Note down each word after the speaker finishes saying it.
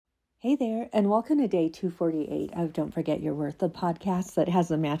Hey there, and welcome to day 248 of Don't Forget Your Worth, the podcast that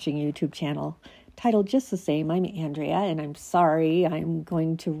has a matching YouTube channel titled just the same. I'm Andrea, and I'm sorry I'm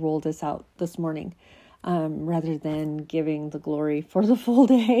going to roll this out this morning rather than giving the glory for the full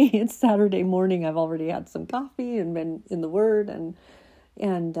day. It's Saturday morning. I've already had some coffee and been in the Word and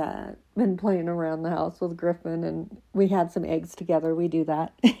been playing around the house with Griffin, and we had some eggs together. We do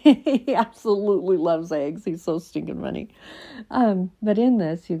that. He absolutely loves eggs. He's so stinking funny. But in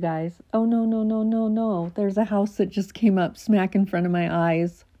this, you guys, oh no. There's a house that just came up smack in front of my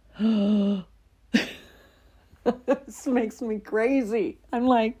eyes. This makes me crazy. I'm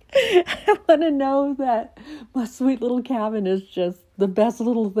like, I want to know that my sweet little cabin is just the best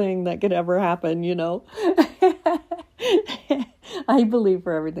little thing that could ever happen, you know? I believe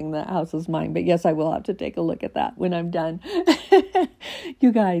for everything that house is mine, but yes, I will have to take a look at that when I'm done.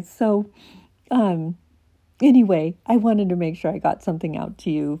 You guys, so anyway, I wanted to make sure I got something out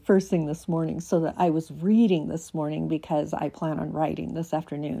to you first thing this morning so that I was reading this morning because I plan on writing this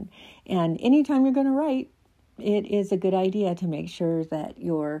afternoon. And anytime you're going to write, it is a good idea to make sure that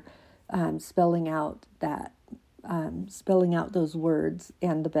you're spelling out those words,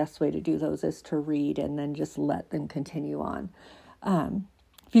 and the best way to do those is to read and then just let them continue on.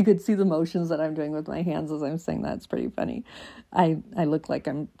 If you could see the motions that I'm doing with my hands as I'm saying that, it's pretty funny. I look like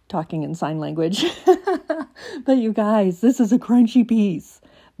I'm talking in sign language. But you guys, this is a crunchy piece,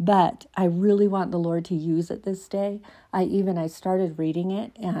 but I really want the Lord to use it this day. I started reading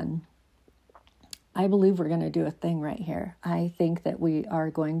it, and I believe we're going to do a thing right here. I think that we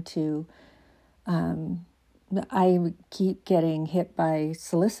are going to, I keep getting hit by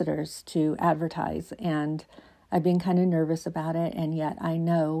solicitors to advertise, and I've been kind of nervous about it, and yet I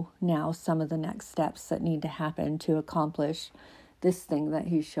know now some of the next steps that need to happen to accomplish this thing that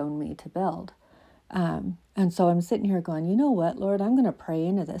He's shown me to build. And so I'm sitting here going, you know what, Lord, I'm going to pray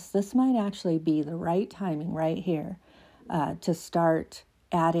into this. This might actually be the right timing right here to start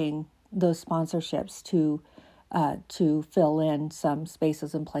adding those sponsorships to fill in some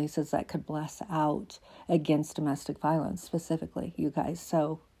spaces and places that could bless out against domestic violence specifically, you guys.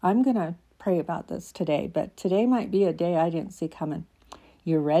 So I'm going to pray about this today, but today might be a day I didn't see coming.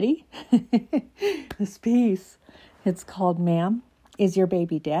 You ready? This piece, it's called, Ma'am, Is Your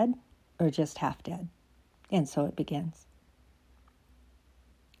Baby Dead or Just Half Dead? And so it begins.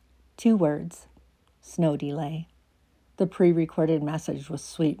 2 words, snow delay. The pre-recorded message was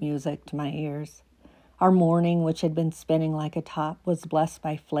sweet music to my ears. Our morning, which had been spinning like a top, was blessed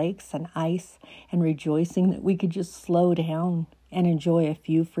by flakes and ice and rejoicing that we could just slow down and enjoy a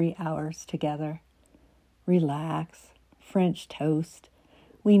few free hours together. Relax, French toast.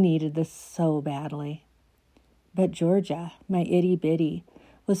 We needed this so badly. But Georgia, my itty-bitty,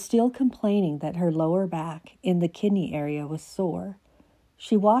 was still complaining that her lower back in the kidney area was sore.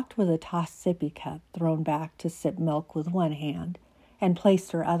 She walked with a tossed sippy cup thrown back to sip milk with one hand and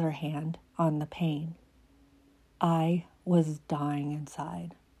placed her other hand on the pain. I was dying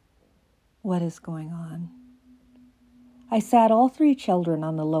inside. What is going on? I sat all 3 children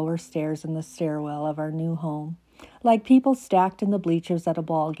on the lower stairs in the stairwell of our new home, like people stacked in the bleachers at a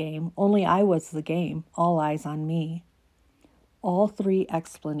ball game, only I was the game, all eyes on me. All 3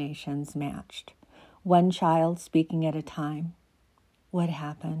 explanations matched, one child speaking at a time. What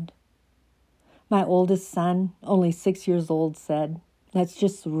happened? My oldest son, only 6 years old, said, "That's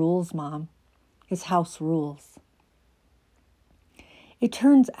just the rules, Mom. It's house rules." It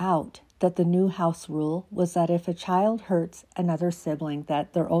turns out that the new house rule was that if a child hurts another sibling,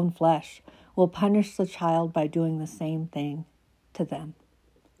 that their own flesh will punish the child by doing the same thing to them.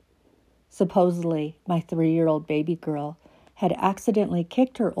 Supposedly, my 3-year-old baby girl had accidentally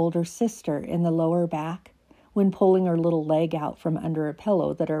kicked her older sister in the lower back when pulling her little leg out from under a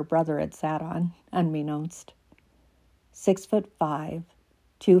pillow that her brother had sat on, unbeknownst. 6'5",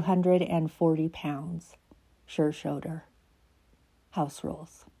 240 pounds, sure showed her. House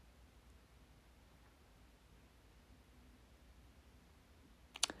rules.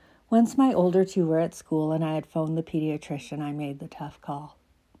 Once my older 2 were at school and I had phoned the pediatrician, I made the tough call.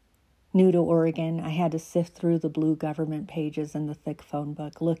 New to Oregon, I had to sift through the blue government pages in the thick phone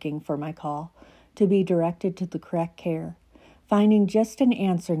book looking for my call to be directed to the correct care, finding just an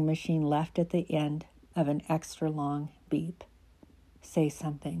answering machine left at the end of an extra long beep. Say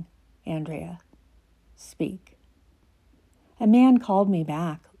something, Andrea. Speak. A man called me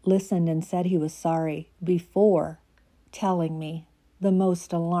back, listened, and said he was sorry before telling me the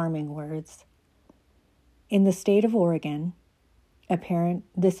most alarming words. In the state of Oregon,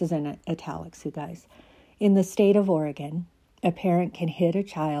 this is in italics, you guys. In the state of Oregon, a parent can hit a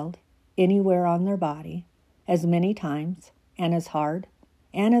child anywhere on their body as many times and as hard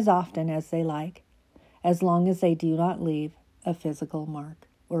and as often as they like, as long as they do not leave a physical mark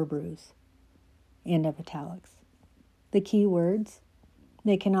or bruise. End of italics. The key words,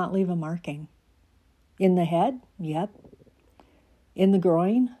 they cannot leave a marking. In the head? Yep. In the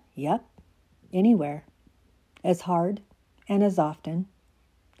groin? Yep. Anywhere. As hard and as often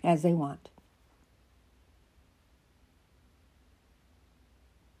as they want.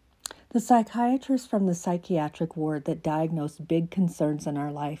 The psychiatrist from the psychiatric ward that diagnosed big concerns in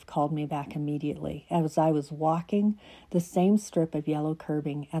our life called me back immediately as I was walking the same strip of yellow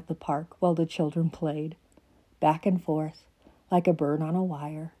curbing at the park while the children played, back and forth, like a bird on a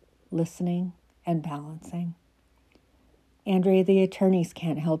wire, listening and balancing. Andrea, the attorneys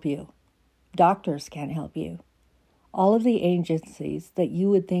can't help you. Doctors can't help you. All of the agencies that you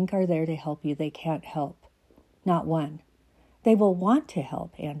would think are there to help you, they can't help. Not one. They will want to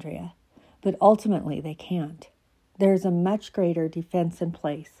help, Andrea, but ultimately they can't. There is a much greater defense in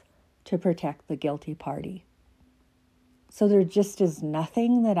place to protect the guilty party. So there just is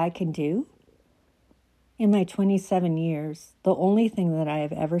nothing that I can do? In my 27 years, the only thing that I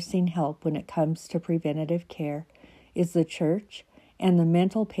have ever seen help when it comes to preventative care is the church and the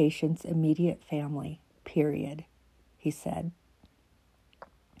mental patient's immediate family, period, he said.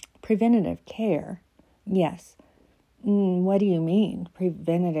 Preventative care? Yes. What do you mean,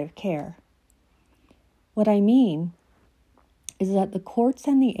 preventative care? What I mean is that the courts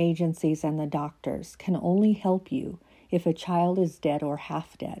and the agencies and the doctors can only help you if a child is dead or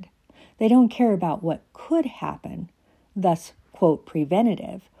half dead. They don't care about what could happen, thus, quote,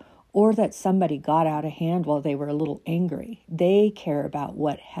 preventative, or that somebody got out of hand while they were a little angry. They care about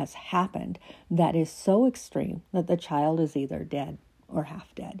what has happened that is so extreme that the child is either dead or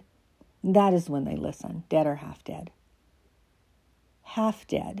half dead. That is when they listen, dead or half dead. Half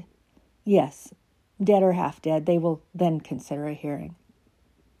dead. Yes, dead or half dead, they will then consider a hearing.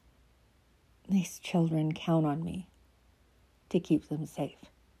 These children count on me to keep them safe.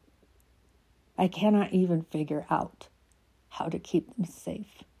 I cannot even figure out how to keep them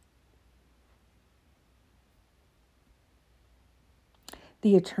safe.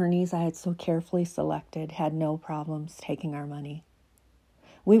 The attorneys I had so carefully selected had no problems taking our money.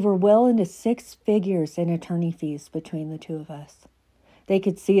 We were well into 6 figures in attorney fees between the two of us. They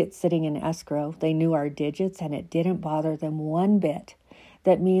could see it sitting in escrow. They knew our digits, and it didn't bother them one bit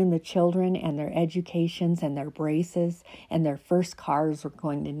that me and the children and their educations and their braces and their first cars were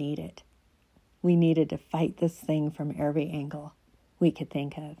going to need it. We needed to fight this thing from every angle we could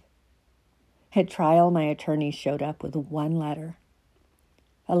think of. At trial, my attorney showed up with one letter.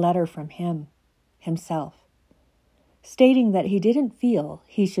 A letter from him, himself, stating that he didn't feel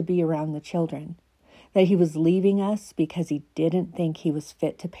he should be around the children, that he was leaving us because he didn't think he was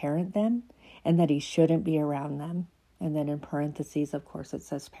fit to parent them, and that he shouldn't be around them. And then in parentheses, of course, it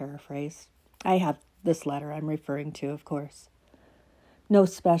says paraphrase. I have this letter I'm referring to, of course. No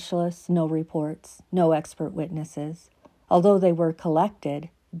specialists, no reports, no expert witnesses, although they were collected,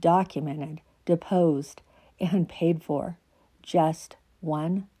 documented, deposed, and paid for. Just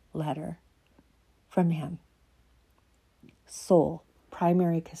one letter from him. Sole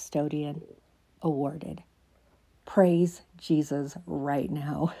primary custodian awarded. Praise Jesus right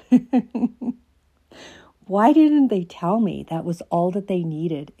now. Why didn't they tell me that was all that they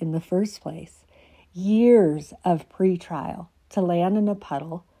needed in the first place? Years of pretrial to land in a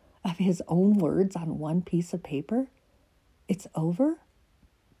puddle of his own words on one piece of paper? It's over?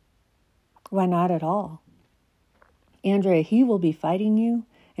 Why, not at all. Andrea, he will be fighting you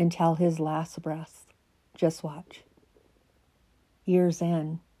until his last breath. Just watch. Years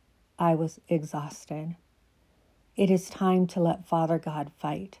in, I was exhausted. It is time to let Father God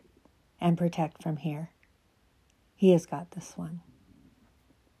fight and protect from here. He has got this one.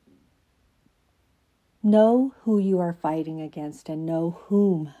 Know who you are fighting against and know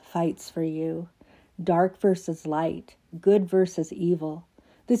whom fights for you. Dark versus light, good versus evil.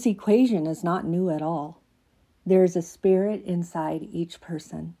 This equation is not new at all. There is a spirit inside each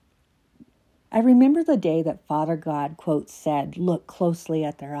person. I remember the day that Father God, quote, said, look closely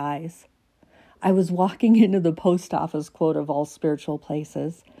at their eyes. I was walking into the post office, quote, of all spiritual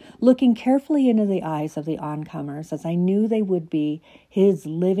places, looking carefully into the eyes of the oncomers as I knew they would be his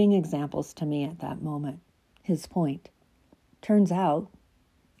living examples to me at that moment. His point. Turns out,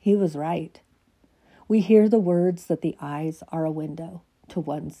 he was right. We hear the words that the eyes are a window to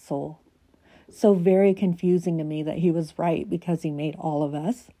one's soul. So very confusing to me that he was right because he made all of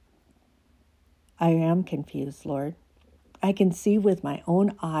us. I am confused, Lord. I can see with my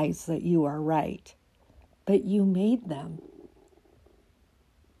own eyes that you are right, but you made them.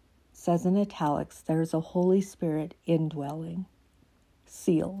 Says in italics, there's a Holy Spirit indwelling.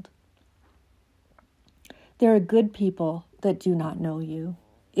 sealed. There are good people that do not know you.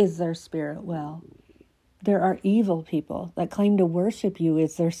 Is their spirit well? There are evil people that claim to worship you.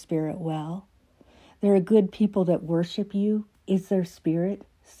 Is their spirit well? There are good people that worship you. Is their spirit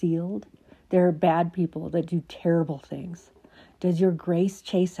sealed? There are bad people that do terrible things. Does your grace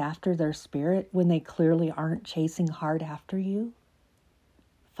chase after their spirit when they clearly aren't chasing hard after you?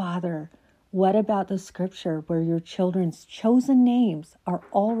 Father, what about the scripture where your children's chosen names are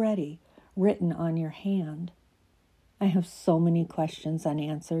already written on your hand? I have so many questions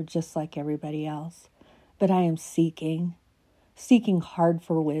unanswered, just like everybody else, but I am seeking hard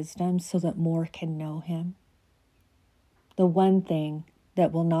for wisdom so that more can know him. The one thing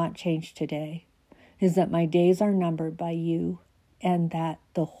that will not change today is that my days are numbered by you, and that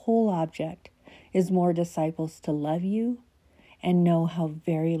the whole object is more disciples to love you and know how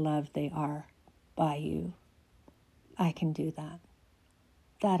very loved they are by you. I can do that.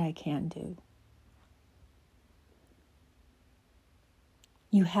 That I can do.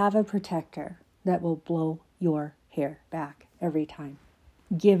 You have a protector that will blow your hair back every time.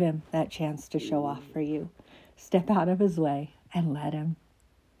 Give him that chance to show off for you. Step out of his way and let him.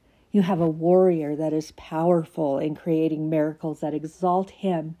 You have a warrior that is powerful in creating miracles that exalt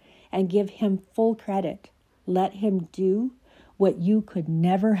him and give him full credit. Let him do what you could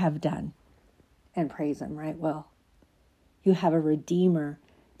never have done and praise him right well. You have a redeemer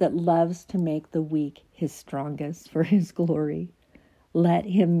that loves to make the weak his strongest for his glory. Let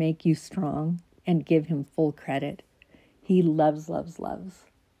him make you strong and give him full credit. He loves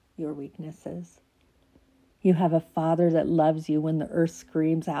your weaknesses. You have a Father that loves you when the earth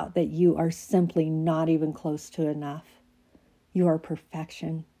screams out that you are simply not even close to enough. You are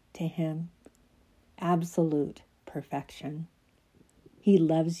perfection to him. Absolute perfection. He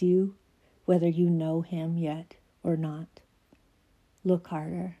loves you whether you know him yet or not. Look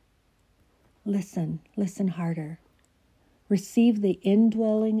harder. Listen harder. Receive the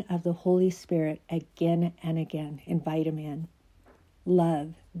indwelling of the Holy Spirit again and again. Invite him in.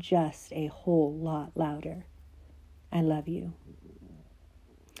 Love just a whole lot louder. I love you.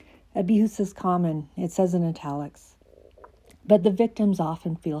 Abuse is common, it says in italics, but the victims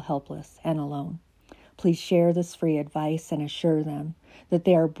often feel helpless and alone. Please share this free advice and assure them that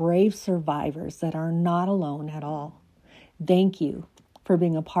they are brave survivors that are not alone at all. Thank you for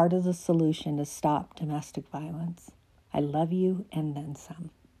being a part of the solution to stop domestic violence. I love you and then some,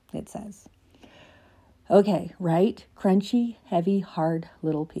 it says. Okay, right? Crunchy, heavy, hard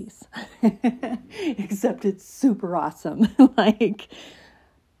little piece. Except it's super awesome.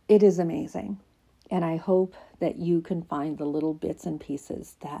 It is amazing. And I hope that you can find the little bits and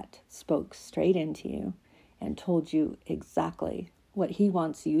pieces that spoke straight into you and told you exactly what he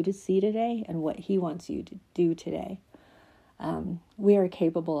wants you to see today and what he wants you to do today. We are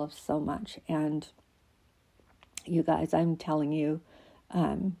capable of so much. And you guys, I'm telling you,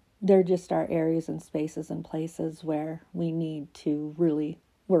 there just are areas and spaces and places where we need to really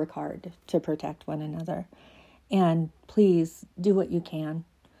work hard to protect one another. And please do what you can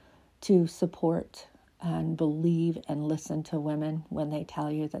to support and believe and listen to women when they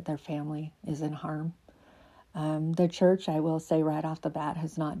tell you that their family is in harm. The church, I will say right off the bat,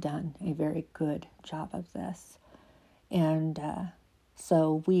 has not done a very good job of this. And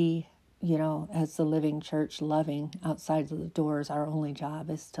so we, as the living church, loving outside of the doors, our only job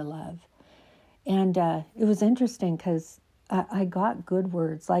is to love. And it was interesting because I got good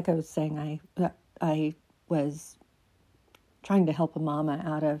words. Like I was saying, I was trying to help a mama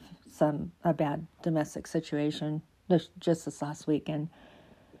out of a bad domestic situation just this last week.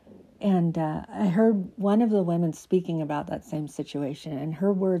 And I heard one of the women speaking about that same situation, and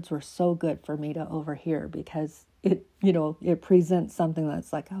her words were so good for me to overhear because it presents something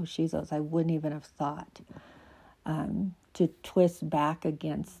that's like, oh, Jesus, I wouldn't even have thought to twist back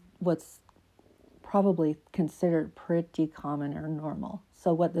against what's probably considered pretty common or normal.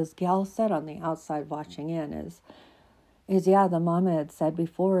 So what this gal said on the outside watching in is the mama had said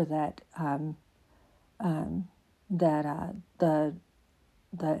before that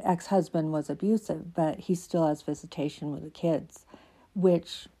the ex-husband was abusive, but he still has visitation with the kids,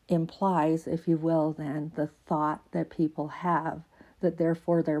 which implies, if you will, then the thought that people have that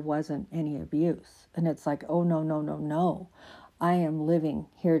therefore there wasn't any abuse. And it's like, oh, no. I am living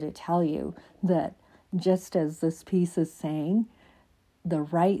here to tell you that just as this piece is saying, the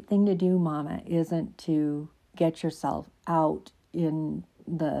right thing to do, mama, isn't to get yourself out in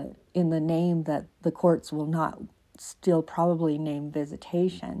the name that the courts will not still probably name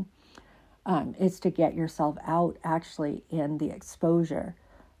visitation. It's to get yourself out actually in the exposure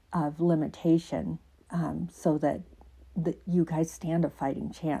of limitation, so that that you guys stand a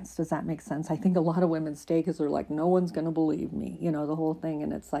fighting chance. Does that make sense? I think a lot of women stay because they're like, no one's going to believe me, the whole thing.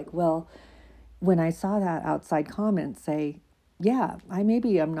 And it's like, well, when I saw that outside comment say, yeah,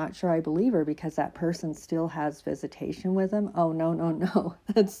 I'm not sure I believe her because that person still has visitation with him. Oh, no.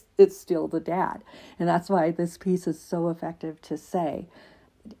 It's still the dad. And that's why this piece is so effective to say,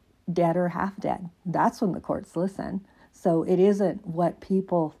 dead or half dead. That's when the courts listen. So it isn't what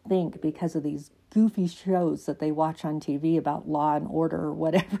people think because of these goofy shows that they watch on TV about law and order or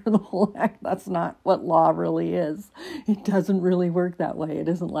whatever the whole heck. That's not what law really is. It doesn't really work that way. It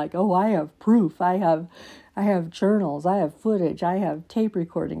isn't like, oh, I have proof. I have journals. I have footage. I have tape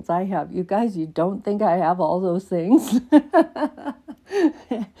recordings. You guys, you don't think I have all those things. But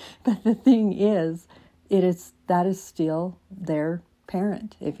the thing is, that is still their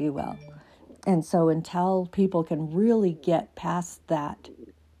parent, if you will. And so until people can really get past that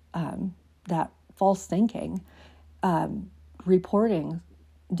false thinking, reporting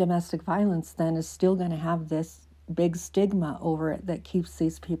domestic violence then is still going to have this big stigma over it that keeps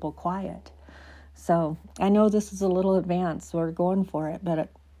these people quiet. So I know this is a little advanced. We're going for it, but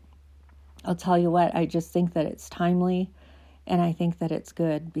I'll tell you what, I just think that it's timely, and I think that it's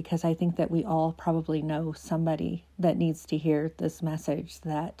good because I think that we all probably know somebody that needs to hear this message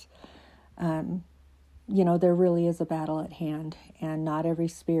that there really is a battle at hand, and not every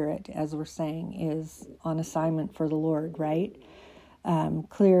spirit, as we're saying, is on assignment for the Lord, right?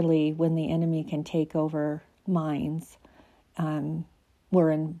 Clearly, when the enemy can take over minds,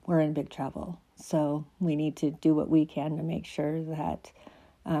 we're in big trouble. So we need to do what we can to make sure that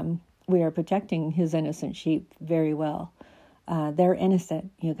we are protecting his innocent sheep very well. They're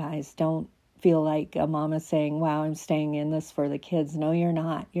innocent, you guys. Don't feel like a mama saying, wow, I'm staying in this for the kids. No, you're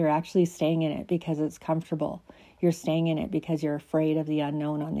not. You're actually staying in it because it's comfortable. You're staying in it because you're afraid of the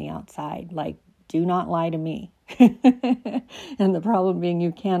unknown on the outside. Like, do not lie to me. And the problem being,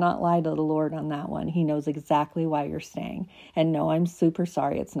 you cannot lie to the Lord on that one. He knows exactly why you're staying. And no, I'm super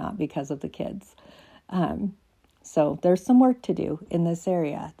sorry. It's not because of the kids. So there's some work to do in this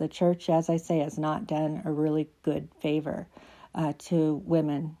area. The church, as I say, has not done a really good favor to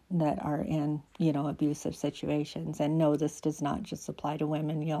women that are in, abusive situations. And no, this does not just apply to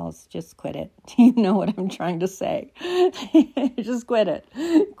women, y'all. Just quit it. You know what I'm trying to say. Just quit it.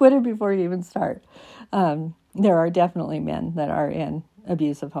 Quit it before you even start. There are definitely men that are in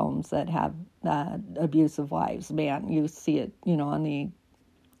abusive homes that have abusive wives. Man, you see it, on the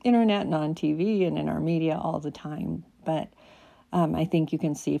internet and on TV and in our media all the time. But I think you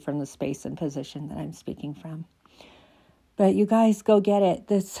can see from the space and position that I'm speaking from. But you guys, go get it.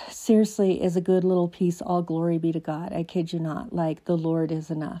 This seriously is a good little piece. All glory be to God. I kid you not. Like, the Lord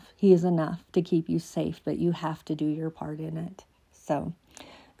is enough. He is enough to keep you safe, but you have to do your part in it. So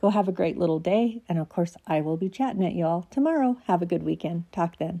go have a great little day. And of course, I will be chatting at y'all tomorrow. Have a good weekend.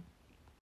 Talk then.